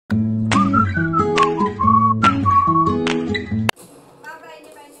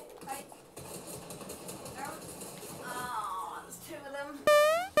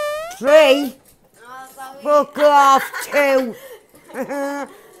half, 2,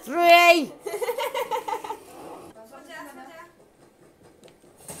 3.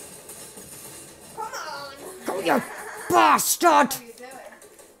 Come on. Go, you bastard.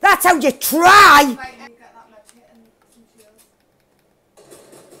 That's how you try.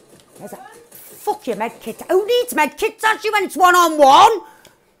 There's a, fuck your med kit. Who needs med kits actually when it's one-on-one?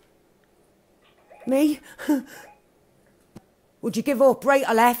 Me? Would you give up? Right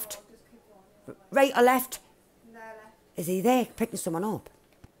or left? Right or left? No, left. Is he there picking someone up?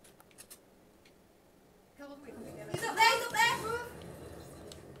 He's up there, he's up there.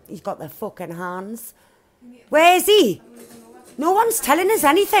 He's got the fucking hands. Where is he? No one's telling us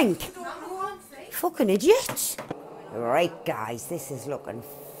anything. Fucking idiots. Right, guys, this is looking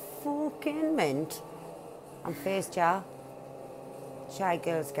fucking mint. I'm first jar. Shy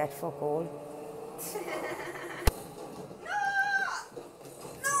girls get fuck all. No,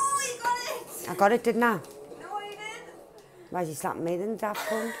 you got it. I got it, didn't I? No, you didn't. Why's he slapping me then, daft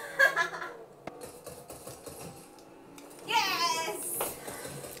cunt? Yes.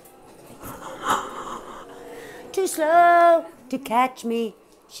 Too slow to catch me.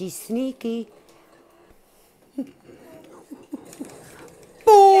 She's sneaky.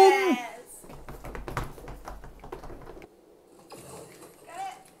 Boom! Yes. Got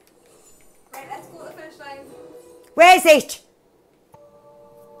it. Right, let's go to the finish line. Where's it?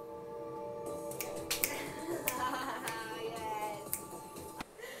 Yes.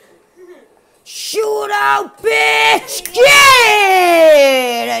 Shoot out, bitch!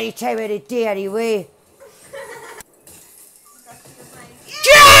 Get! Any time of the day, anyway.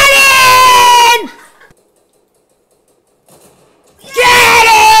 Get in! Get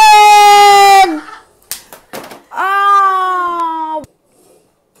in! Oh!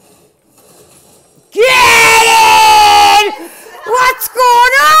 Get in! What's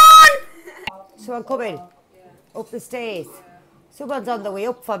going on? Someone coming up the stairs. Someone's on the way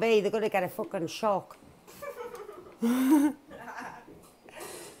up for me. They're going to get a fucking shock.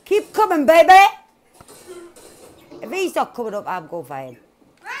 Keep coming, baby. If he's not coming up, I'm going for him.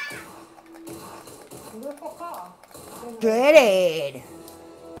 Get in.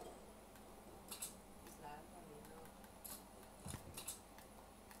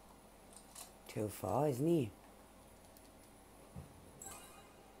 Too far, isn't he?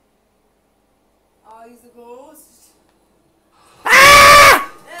 Oh, he's a ghost.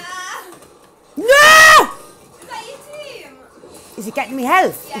 Ah! No! Is that your team? Is he getting me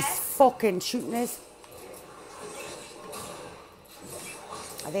health? Yes. He's fucking shooting us.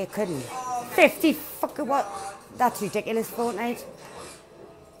 Are they kidding? 50 fucking what? That's ridiculous, Fortnite.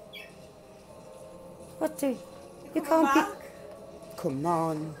 What do? You can't be. Come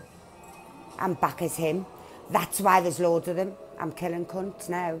on. I'm back as him. That's why there's loads of them. I'm killing cunts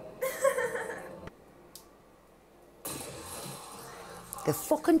now. The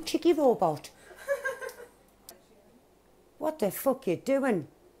fucking cheeky robot. What the fuck you doing?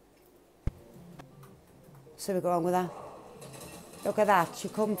 So we go on with that. Look at that. She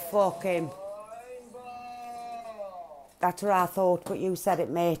come fucking. That's what I thought, but you said it,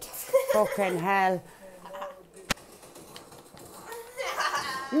 mate. Fucking hell.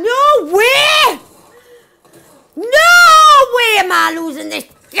 No way! No way am I losing this.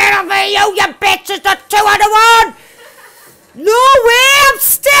 Get over here, you bitch. It's the 2 out of 1. No way, I'm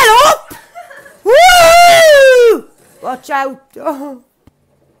still up. Woo! Watch out. Oh.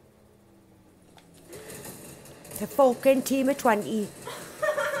 It's a fucking team of 20.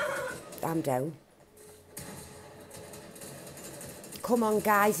 I'm down. Come on,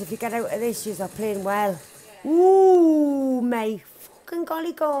 guys. If you get out of this, you're playing well. Ooh, mate. Fucking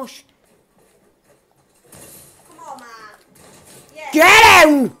golly gosh. Come on, man. Yeah. Get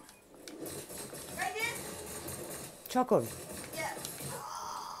him! Right in. Shotgun.